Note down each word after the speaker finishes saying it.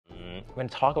When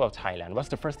talk about Thailand, what's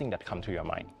the first thing that come to your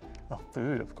mind? Oh,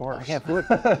 food, of course. Yeah, food.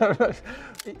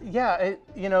 Yeah,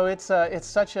 it's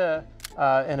such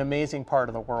an amazing part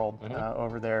of the world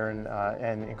over there,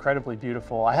 and incredibly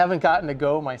beautiful. I haven't gotten to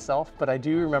go myself, but I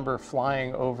do remember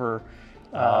flying over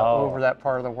that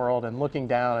part of the world and looking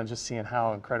down and just seeing how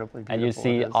incredibly beautiful And you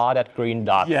see it is. all that green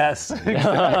dots. Yes,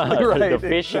 exactly right. The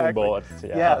fishing boats.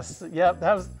 Yeah. Yes, yep.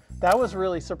 That was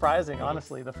really surprising,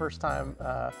 honestly. The first time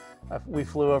we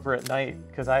flew over at night,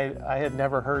 because I had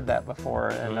never heard that before,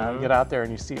 and get out there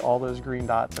and you see all those green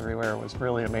dots everywhere. It was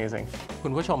really amazing. คุ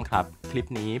ณผู้ชมครับคลิป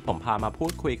นี้ผมพามาพู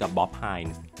ดคุยกับบ๊อบไฮ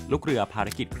น์ลูกเรือภาร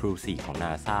กิจ Crew-4 ของ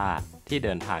NASA ที่เ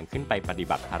ดินทางขึ้นไปปฏิ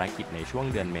บัติภารกิจในช่วง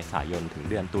เดือนเมษายนถึง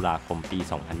เดือนตุลาคมปี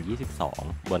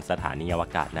 2022 บนสถานีอว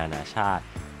กาศนานาชาติ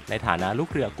ในฐานะลูก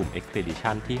เรือกลุ่ม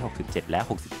Expedition ที่ 67 และ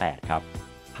 68 ครับ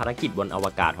ภารกิจบนอว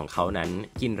กาศของเขานั้น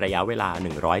กินระยะเวลา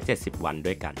 170 วัน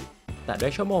ด้วยกันแต่ด้ว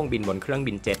ยชั่วโมงบินบนเครื่อง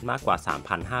บินเจ็ตมากกว่า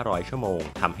 3,500 ชั่วโมง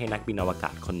ทำให้นักบินอวกา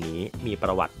ศคนนี้มีป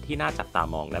ระวัติที่น่าจับตา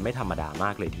มองและไม่ธรรมดาม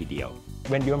ากเลยทีเดียว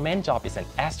When your main job is an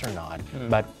astronaut,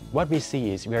 but what we see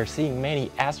is we are seeing many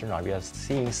astronauts, we are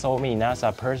seeing so many NASA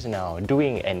personnel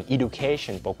doing an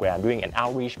education program, doing an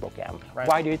outreach program. Right.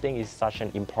 Why do you think it's such an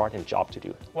important job to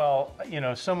do? Well,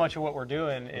 so much of what we're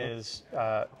doing is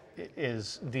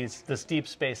this deep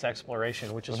space exploration,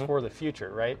 which is for the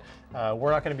future, right?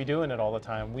 We're not going to be doing it all the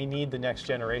time. We need the next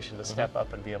generation to step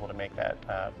up and be able to make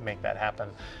that happen.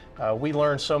 We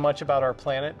learn so much about our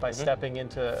planet by stepping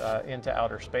into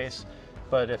outer space.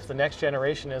 But if the next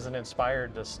generation isn't inspired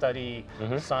to study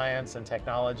science and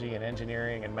technology and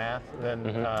engineering and math,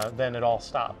 then it all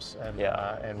stops.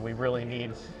 And we really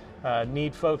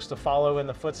need folks to follow in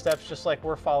the footsteps, just like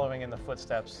we're following in the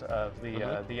footsteps of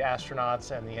the astronauts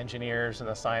and the engineers and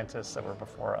the scientists that were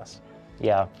before us.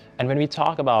 Yeah, and when we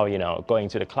talk about going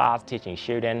to the class, teaching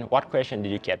children, what question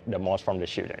did you get the most from the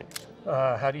children?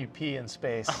 How do you pee in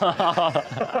space?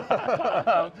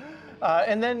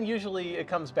 And then usually it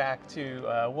comes back to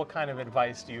what kind of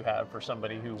advice do you have for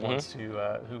somebody who wants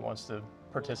to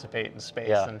participate in space?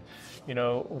 Yeah.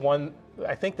 And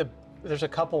I think there's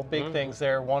a couple big things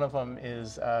there. One of them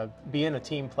is being a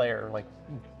team player, like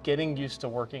getting used to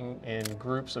working in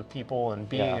groups of people and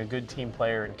being a good team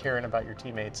player and caring about your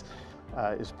teammates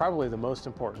is probably the most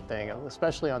important thing,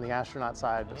 especially on the astronaut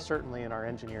side, but certainly in our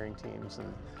engineering teams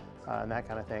and that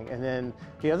kind of thing. And then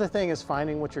the other thing is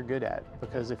finding what you're good at,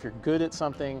 because if you're good at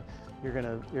something, you're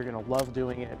gonna love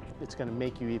doing it. It's gonna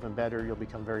make you even better. You'll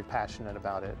become very passionate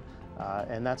about it.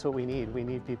 And that's what we need. We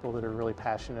need people that are really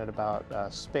passionate about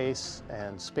space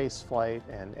and space flight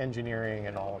and engineering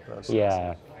and all of those things.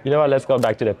 Yeah. You know what, let's go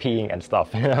back to the peeing and stuff.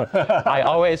 I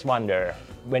always wonder,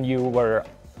 when you were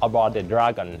aboard the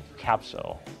Dragon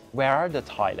capsule, where are the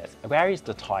toilets? Where is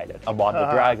the toilet aboard the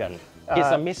Dragon? It's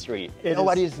a mystery.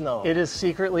 Nobody knows. It is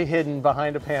secretly hidden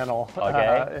behind a panel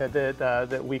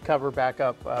that we cover back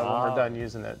up when we're done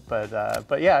using it.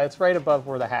 But yeah, it's right above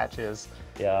where the hatch is.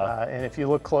 Yeah. And if you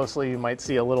look closely, you might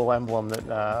see a little emblem that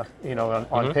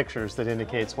on pictures that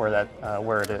indicates where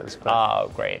it is.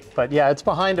 Oh, great. But yeah, it's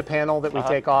behind a panel that we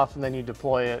take off, and then you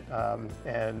deploy it.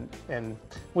 And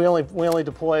we only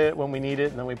deploy it when we need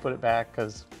it, and then we put it back,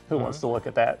 because who wants to look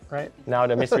at that, right? Now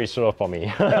the mystery is solved for me.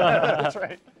 That's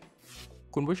right.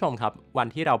 คุณผู้ชมครับวัน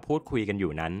ที่เราพูดคุยกันอ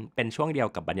ยู่นั้นเป็นช่วงเดียว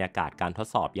กับบรรยากาศการทด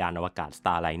สอบยานอวกาศ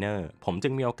Starliner ผมจึ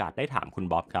งมีโอกาสได้ถามคุณ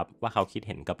บ๊อบครับว่าเขาคิดเ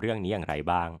ห็นกับเรื่องนี้อย่างไร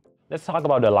บ้าง Let's talk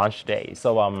about the launch day.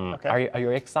 So, are you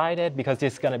excited? Because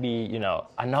it's going to be,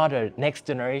 another next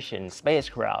generation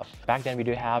spacecraft. Back then, we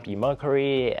do have the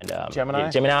Mercury and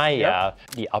Gemini,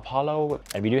 the Apollo,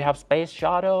 and we do have Space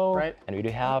Shuttle, right. And we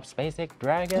do have SpaceX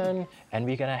Dragon, and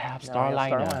we're going to have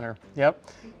Starliner. Yep.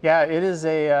 Yeah, it is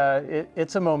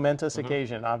it's a momentous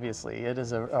occasion, obviously. It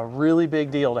is a really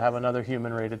big deal to have another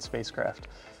human-rated spacecraft.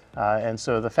 And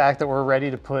so the fact that we're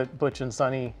ready to put Butch and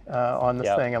Suni on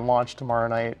this thing and launch tomorrow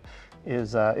night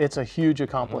it's a huge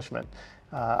accomplishment.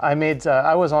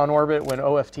 I was on orbit when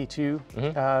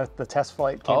OFT-2, the test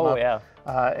flight came up. Yeah.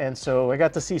 And so I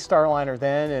got to see Starliner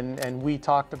then, and we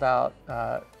talked about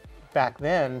back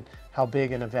then how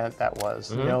big an event that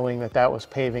was, knowing that was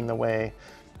paving the way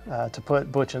to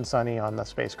put Butch and Suni on the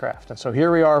spacecraft. And so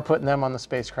here we are putting them on the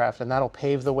spacecraft, and that'll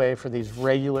pave the way for these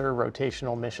regular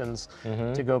rotational missions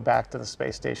to go back to the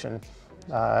space station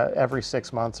every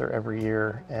 6 months or every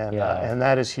year. And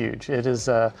that is huge. It is,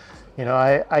 I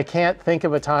can't think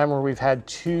of a time where we've had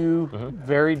two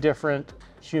very different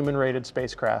human-rated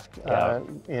spacecraft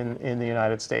in the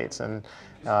United States.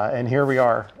 And here we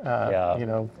are,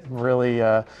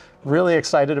 really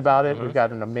excited about it. We've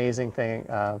got an amazing thing.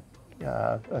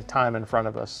 time in front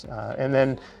of us. And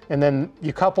then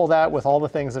you couple that with all the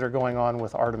things that are going on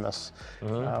with Artemis,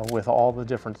 with all the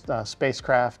different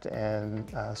spacecraft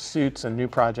and suits and new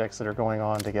projects that are going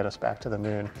on to get us back to the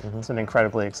moon. It's an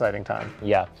incredibly exciting time.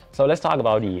 Yeah. So let's talk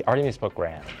about the Artemis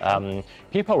program.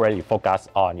 People really focus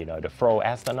on, the flow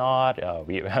astronaut.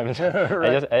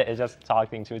 I just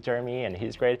talking to Jeremy, and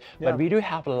he's great. But we do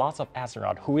have lots of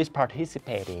astronauts who is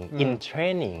participating in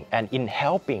training and in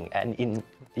helping and in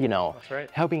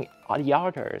helping the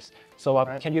others. So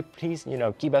can you please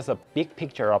give us a big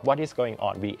picture of what is going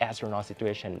on with astronaut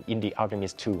situation in the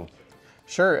Artemis 2?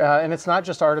 Sure, and it's not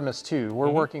just Artemis 2. We're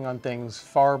working on things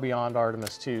far beyond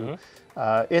Artemis 2.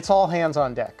 It's all hands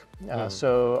on deck.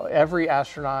 So every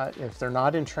astronaut, if they're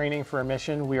not in training for a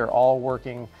mission, we are all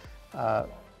working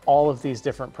all of these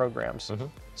different programs.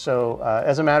 So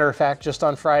as a matter of fact, just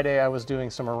on Friday, I was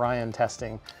doing some Orion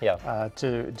testing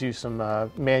to do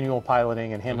some manual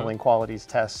piloting and handling qualities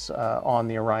tests on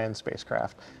the Orion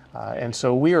spacecraft. And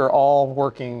so we are all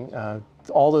working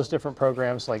all those different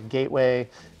programs like Gateway.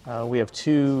 We have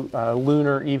 2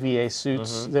 lunar EVA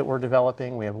suits that we're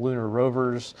developing. We have lunar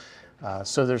rovers.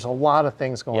 So there's a lot of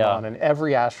things going on, and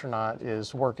every astronaut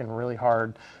is working really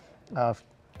hard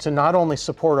to not only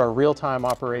support our real-time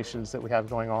operations that we have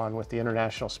going on with the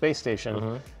International Space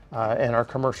Station and our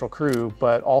commercial crew,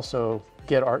 but also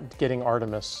getting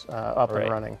Artemis up and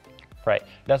running. Right.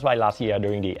 That's why last year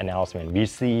during the announcement, we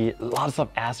see lots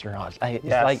of astronauts. It's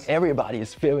like everybody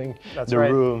is filling the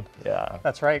room. Yeah.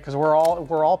 That's right, because we're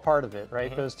all part of it,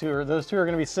 right? Those two are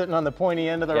going to be sitting on the pointy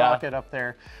end of the rocket up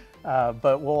there.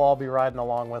 But we'll all be riding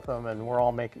along with them, and we're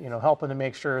all helping to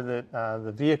make sure that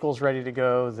the vehicle's ready to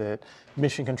go, that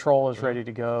mission control is ready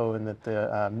to go, and that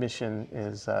the mission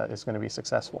is going to be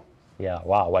successful. Yeah,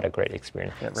 wow, what a great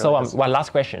experience. Really so one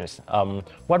last question.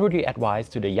 What would you advise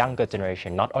to the younger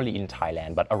generation, not only in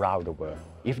Thailand, but around the world,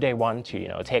 if they want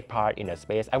to take part in a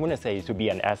space, I wouldn't say to be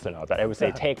an astronaut, but I would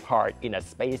say take part in a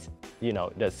space,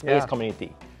 the space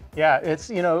community. Yeah, it's,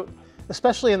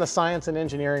 especially in the science and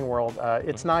engineering world,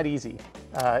 it's not easy.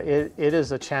 It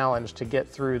is a challenge to get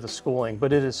through the schooling,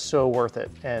 but it is so worth it.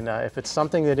 And if it's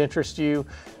something that interests you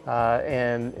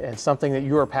and something that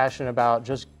you are passionate about,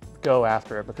 just go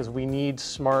after it, because we need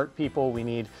smart people, we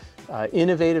need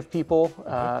innovative people,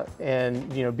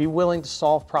 and be willing to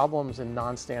solve problems in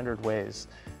non-standard ways.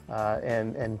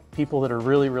 And people that are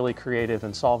really, really creative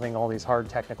in solving all these hard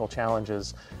technical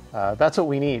challenges. That's what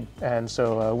we need. And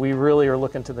so we really are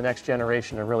looking to the next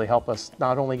generation to really help us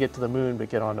not only get to the moon, but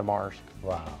get onto Mars.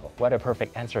 Wow, what a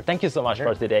perfect answer. Thank you so much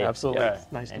for today. Absolutely.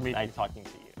 Nice to meet you. Nice talking to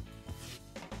you.